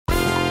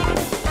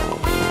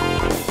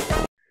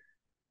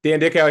Dan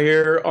Dickau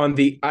here on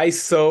the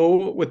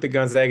ISO with the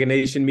Gonzaga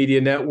Nation Media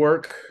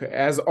Network.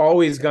 As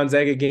always,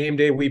 Gonzaga Game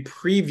Day, we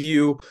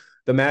preview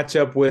the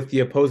matchup with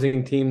the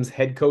opposing team's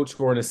head coach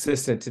or an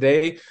assistant.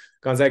 Today,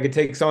 Gonzaga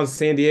takes on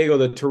San Diego,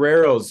 the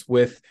Toreros,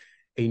 with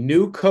a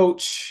new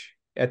coach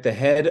at the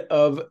head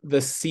of the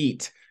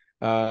seat.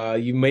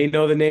 You may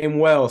know the name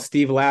well,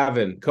 Steve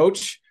Lavin.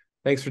 Coach,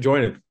 thanks for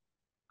joining.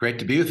 Great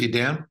to be with you,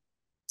 Dan.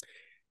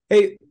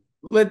 Hey,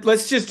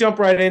 let's just jump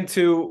right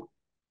into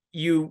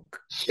you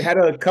had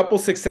a couple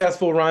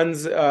successful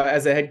runs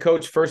as a head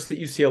coach, first at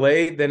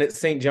UCLA, then at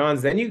St.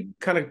 John's. Then you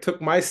kind of took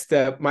my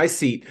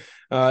seat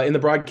in the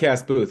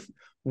broadcast booth.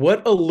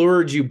 What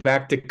allured you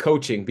back to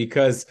coaching?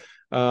 Because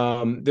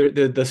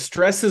the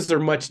stresses are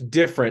much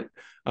different.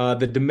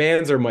 The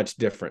demands are much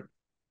different.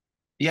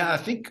 Yeah, I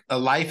think a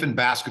life in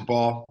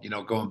basketball,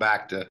 going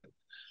back to,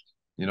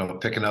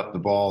 picking up the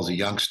ball as a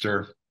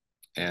youngster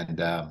and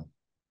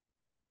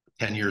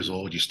 10 years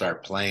old, you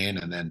start playing,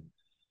 and then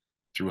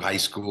through high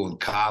school and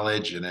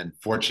college, and then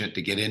fortunate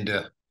to get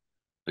into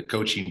the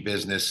coaching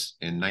business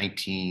in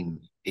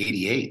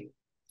 1988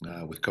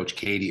 with Coach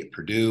Katie at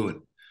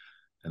Purdue,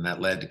 and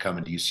that led to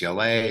coming to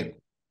UCLA.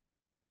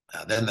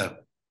 And then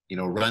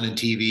run in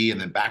TV,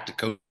 and then back to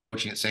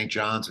coaching at St.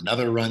 John's,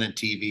 another run in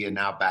TV, and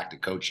now back to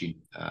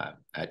coaching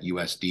at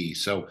USD.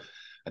 So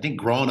I think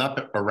growing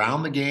up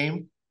around the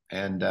game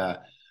and the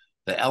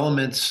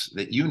elements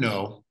that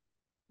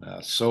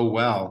so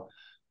well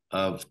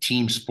of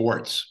team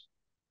sports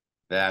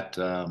that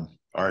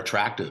are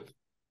attractive.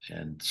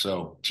 And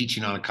so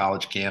teaching on a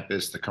college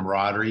campus, the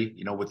camaraderie,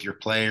 with your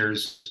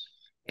players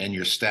and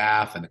your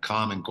staff, and the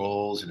common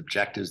goals and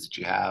objectives that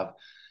you have,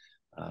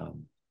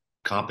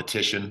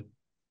 competition.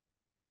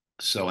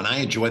 So, and I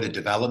enjoy the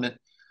development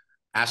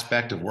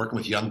aspect of working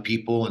with young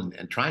people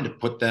and trying to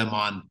put them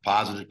on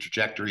positive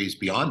trajectories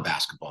beyond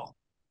basketball.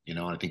 And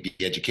I think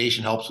the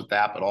education helps with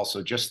that, but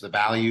also just the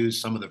values,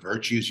 some of the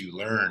virtues you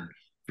learn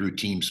through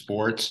team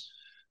sports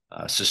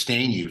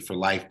sustain you for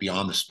life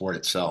beyond the sport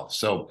itself.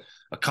 So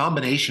a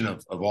combination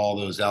of all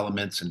those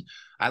elements. And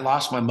I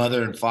lost my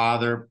mother and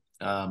father,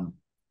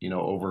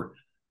 over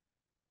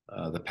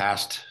the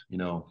past,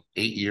 8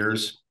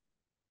 years.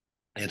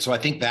 And so I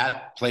think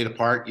that played a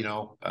part,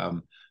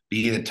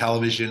 being in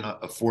television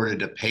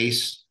afforded a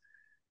pace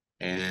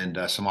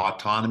and some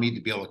autonomy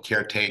to be able to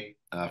caretake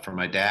for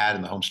my dad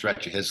in the home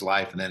stretch of his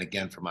life. And then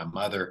again, for my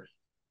mother,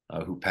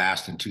 who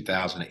passed in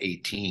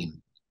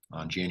 2018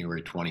 on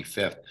January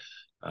 25th.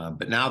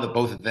 But now that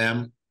both of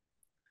them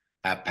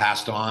have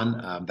passed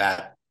on,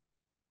 that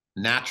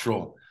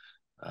natural,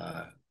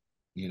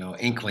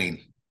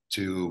 inkling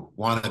to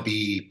want to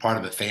be part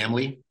of a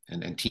family,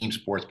 and team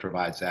sports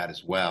provides that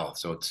as well.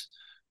 So it's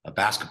a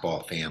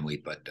basketball family,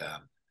 but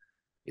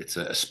it's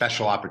a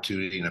special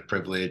opportunity and a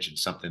privilege, and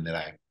something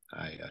that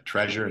I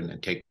treasure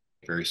and take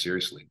very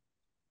seriously.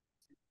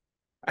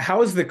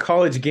 How has the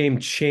college game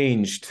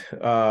changed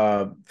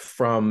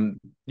from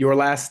your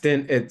last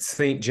stint at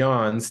St.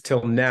 John's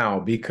till now?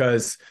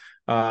 Because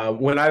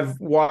when I've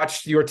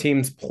watched your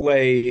teams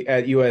play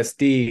at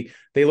USD,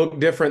 they look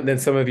different than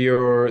some of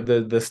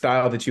the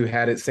style that you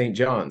had at St.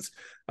 John's.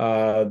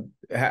 How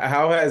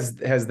has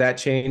that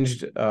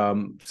changed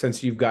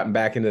since you've gotten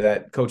back into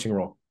that coaching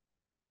role?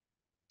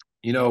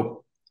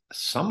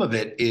 Some of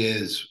it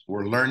is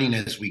we're learning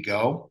as we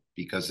go,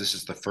 because this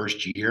is the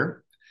first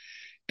year.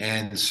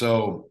 And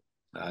so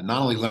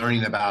not only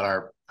learning about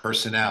our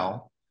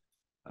personnel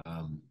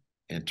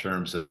in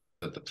terms of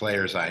the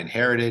players I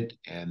inherited,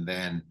 and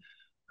then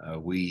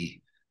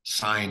we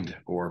signed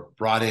or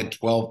brought in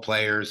 12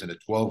 players in a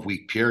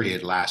 12-week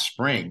period last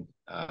spring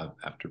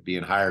after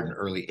being hired in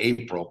early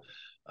April.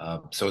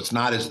 So it's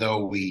not as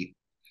though we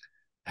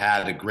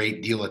had a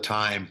great deal of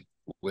time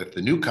with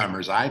the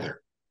newcomers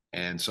either.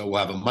 And so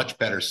we'll have a much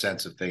better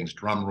sense of things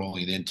drum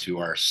rolling into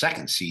our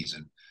second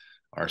season,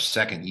 our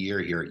second year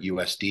here at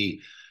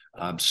USD.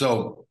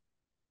 So,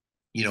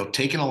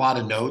 taking a lot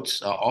of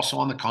notes also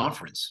on the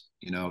conference,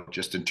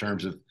 just in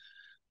terms of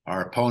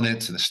our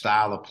opponents and the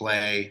style of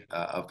play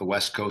of the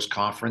West Coast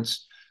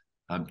Conference.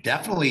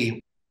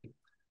 Definitely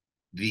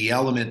the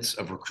elements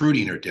of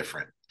recruiting are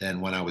different than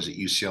when I was at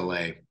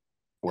UCLA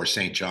or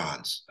St.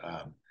 John's.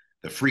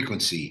 The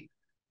frequency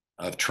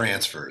of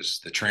transfers,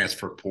 the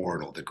transfer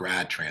portal, the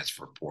grad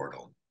transfer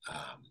portal,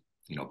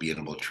 being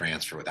able to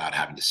transfer without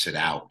having to sit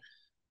out,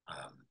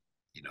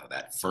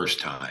 that first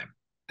time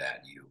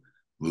that you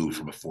move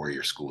from a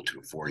 4-year school to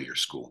a 4-year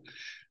school.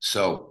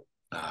 So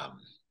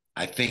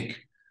I think,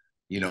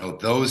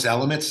 those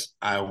elements,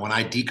 when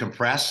I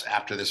decompress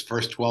after this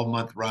first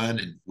 12-month run,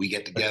 and we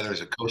get together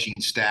as a coaching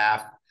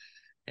staff,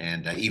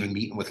 and even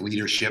meeting with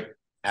leadership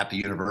at the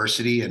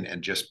university,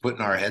 and just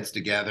putting our heads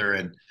together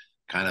and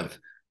kind of,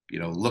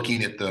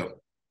 looking at the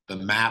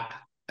map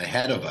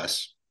ahead of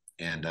us,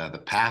 and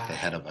the path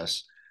ahead of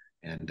us,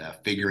 and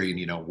figuring,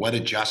 what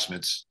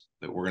adjustments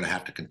that we're going to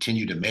have to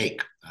continue to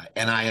make.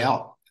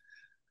 NIL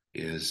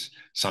is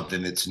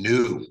something that's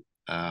new,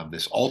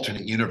 this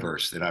alternate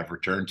universe that I've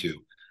returned to,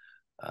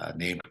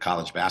 named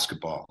college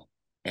basketball.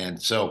 And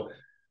so,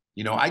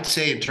 I'd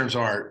say in terms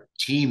of our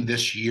team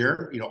this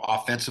year,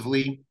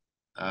 offensively,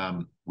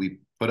 we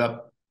put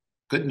up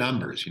good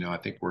numbers. I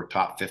think we're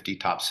top 50,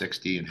 top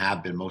 60, and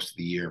have been most of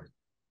the year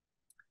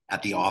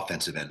at the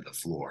offensive end of the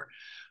floor.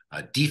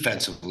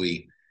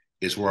 Defensively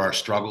is where our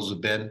struggles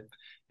have been.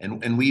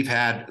 And we've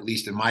had, at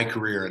least in my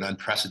career, an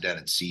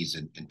unprecedented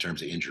season in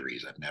terms of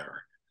injuries.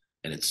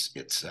 And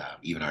it's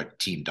even our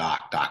team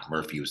Doc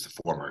Murphy, was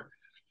the former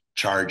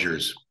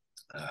Chargers,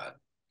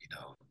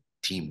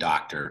 team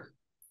doctor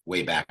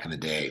way back in the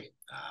day,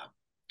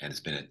 and has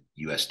been at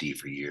USD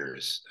for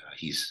years.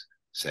 He's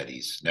said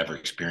he's never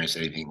experienced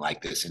anything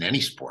like this in any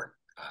sport,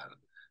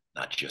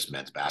 not just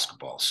men's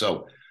basketball.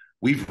 So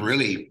we've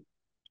really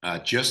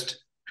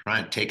just try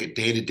and take it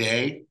day to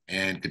day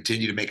and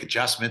continue to make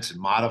adjustments and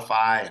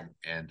modify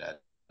and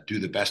do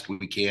the best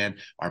we can.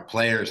 Our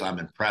players, I'm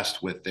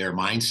impressed with their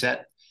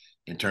mindset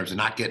in terms of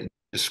not getting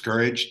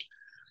discouraged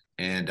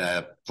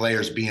and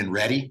players being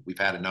ready. We've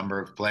had a number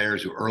of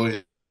players who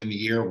earlier in the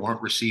year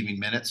weren't receiving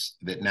minutes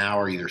that now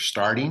are either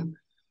starting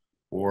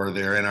or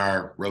they're in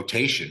our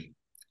rotation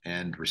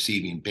and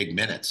receiving big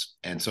minutes.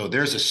 And so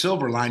there's a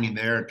silver lining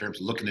there in terms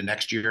of looking to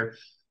next year.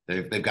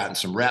 They've gotten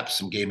some reps,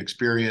 some game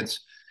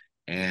experience.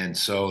 And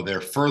so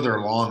they're further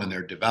along in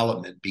their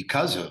development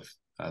because of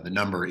the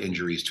number of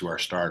injuries to our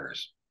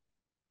starters.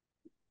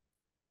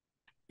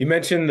 You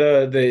mentioned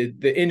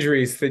the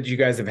injuries that you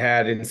guys have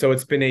had, and so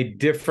it's been a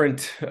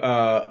different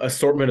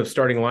assortment of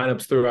starting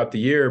lineups throughout the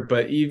year.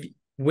 But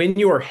when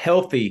you are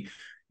healthy,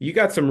 you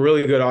got some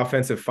really good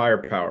offensive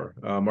firepower.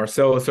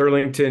 Marcellus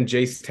Erlington,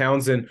 Jace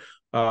Townsend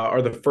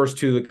are the first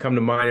two that come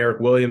to mind.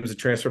 Eric Williams, a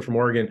transfer from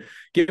Oregon.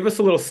 Give us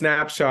a little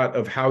snapshot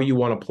of how you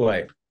want to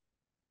play.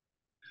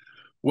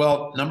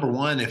 Well, number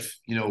one, if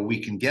we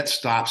can get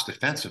stops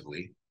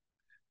defensively,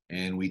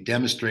 and we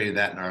demonstrated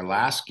that in our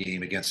last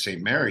game against St.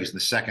 Mary's in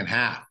the second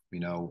half. We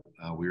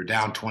were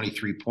down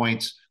 23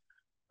 points.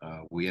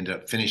 We ended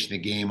up finishing the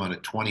game on a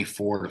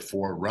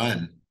 24-4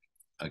 run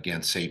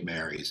against St.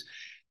 Mary's,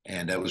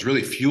 and that was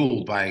really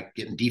fueled by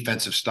getting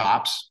defensive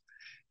stops.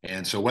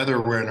 And so whether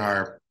we're in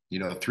our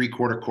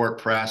three-quarter court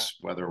press,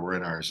 whether we're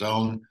in our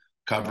zone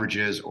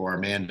coverages or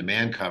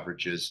man-to-man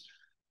coverages,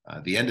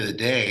 at the end of the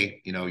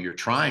day, you're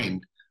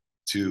trying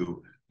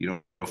to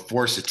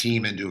force a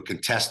team into a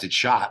contested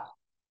shot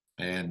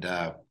and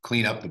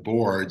clean up the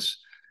boards,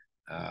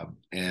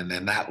 and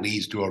then that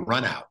leads to a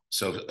run out.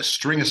 So a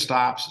string of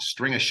stops, a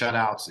string of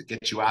shutouts that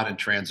get you out in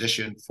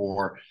transition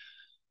for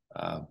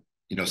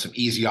some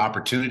easy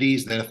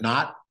opportunities. Then if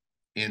not,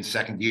 in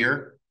second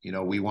gear,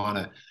 we want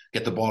to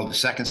get the ball to the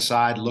second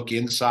side, look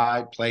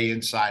inside, play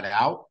inside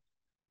out.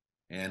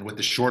 And with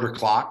the shorter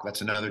clock,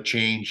 that's another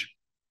change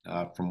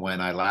from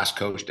when I last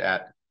coached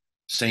at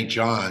St.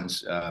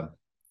 John's.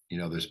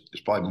 There's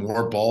probably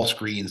more ball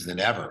screens than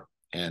ever,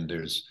 and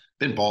there's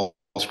been ball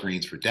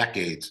screens for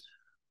decades,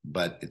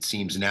 but it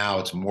seems now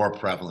it's more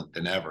prevalent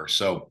than ever.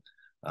 So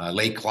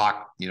late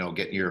clock,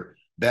 getting your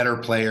better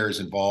players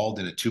involved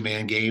in a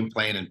two-man game,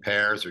 playing in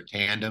pairs or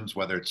tandems,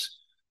 whether it's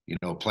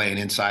playing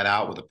inside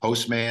out with a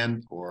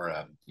postman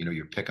or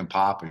your pick and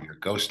pop or your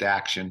ghost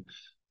action,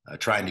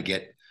 trying to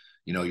get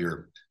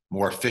your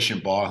more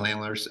efficient ball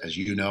handlers, as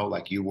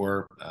like you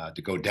were,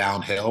 to go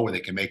downhill where they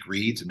can make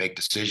reads and make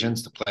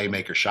decisions, to play,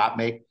 make, or shot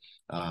make.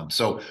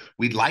 So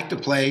we'd like to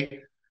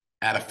play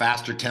at a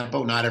faster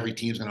tempo. Not every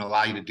team's going to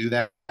allow you to do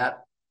that.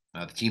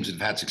 The teams that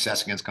have had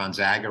success against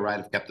Gonzaga, right,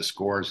 have kept the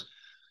scores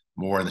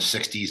more in the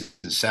 60s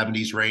and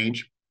 70s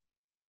range.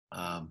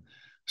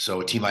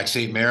 So a team like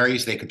St.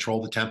 Mary's, they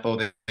control the tempo.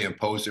 They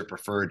impose their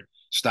preferred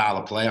style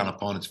of play on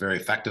opponents very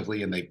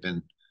effectively, and they've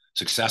been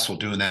successful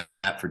doing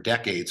that for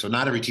decades. So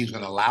not every team's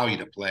going to allow you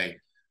to play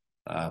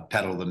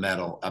pedal to the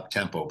metal up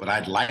tempo. But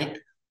I'd like,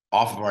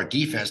 off of our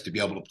defense, to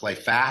be able to play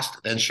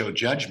fast, then show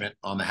judgment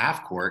on the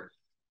half court,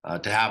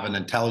 to have an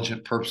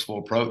intelligent, purposeful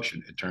approach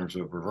in terms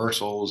of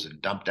reversals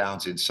and dump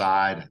downs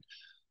inside,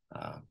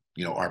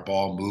 and our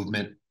ball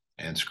movement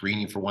and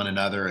screening for one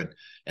another,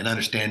 and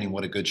understanding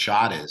what a good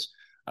shot is.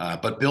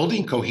 But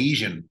building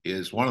cohesion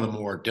is one of the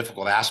more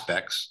difficult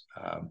aspects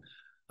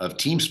of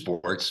team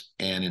sports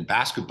and in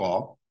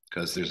basketball,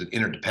 because there's an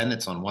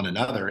interdependence on one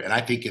another. And I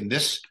think in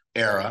this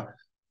era,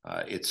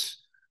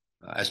 it's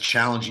as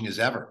challenging as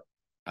ever,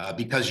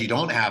 because you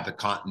don't have the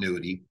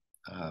continuity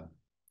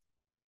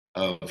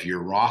of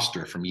your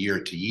roster from year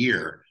to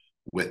year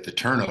with the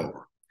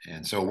turnover.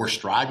 And so we're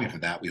striving for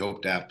that. We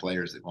hope to have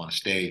players that want to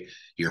stay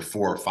here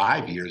 4 or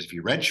 5 years if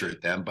you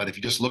redshirt them. But if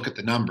you just look at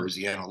the numbers,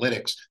 the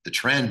analytics, the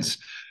trends,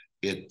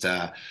 it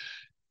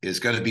is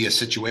going to be a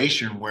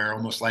situation where,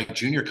 almost like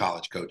junior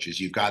college coaches,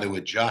 you've got to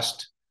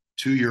adjust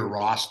to your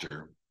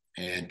roster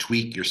and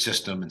tweak your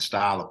system and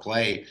style of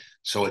play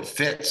so it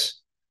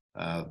fits,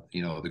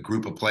 the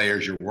group of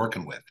players you're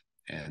working with.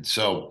 And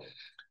so,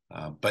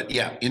 but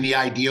yeah, in the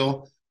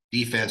ideal,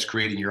 defense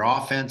creating your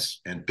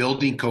offense and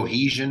building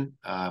cohesion.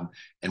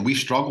 And we've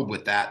struggled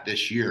with that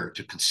this year,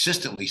 to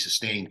consistently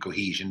sustain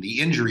cohesion. The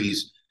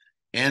injuries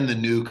and the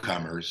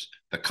newcomers,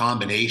 the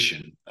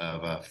combination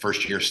of a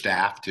first-year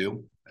staff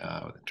too,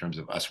 in terms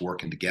of us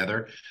working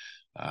together,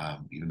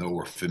 Even though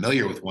we're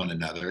familiar with one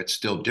another, it's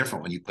still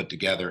different when you put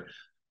together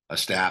a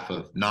staff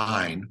of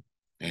 9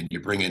 and you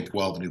bring in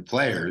 12 new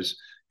players,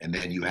 and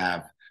then you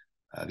have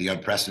the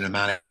unprecedented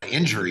amount of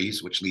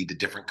injuries, which lead to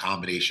different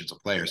combinations of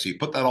players. So you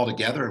put that all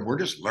together, and we're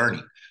just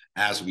learning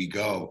as we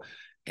go,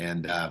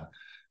 and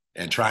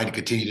trying to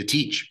continue to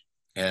teach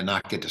and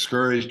not get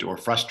discouraged or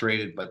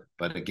frustrated,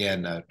 but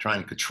again,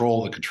 trying to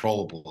control the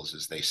controllables,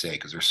 as they say,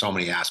 because there's so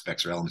many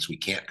aspects or elements we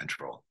can't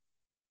control.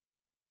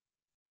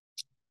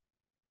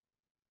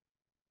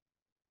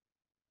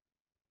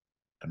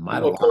 I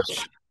might have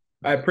lost.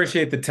 I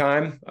appreciate the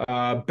time.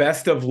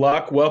 Best of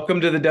luck.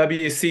 Welcome to the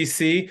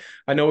WCC.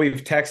 I know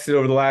we've texted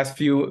over the last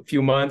few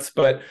months,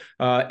 but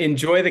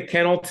enjoy the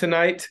kennel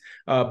tonight.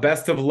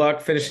 Best of luck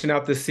finishing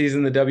out this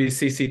season, the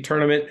WCC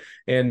tournament,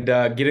 and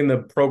getting the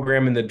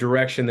program in the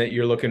direction that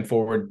you're looking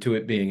forward to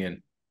it being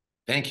in.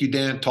 Thank you,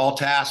 Dan. Tall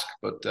task,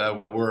 but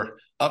we're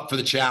up for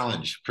the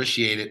challenge.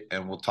 Appreciate it,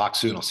 and we'll talk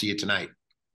soon. I'll see you tonight.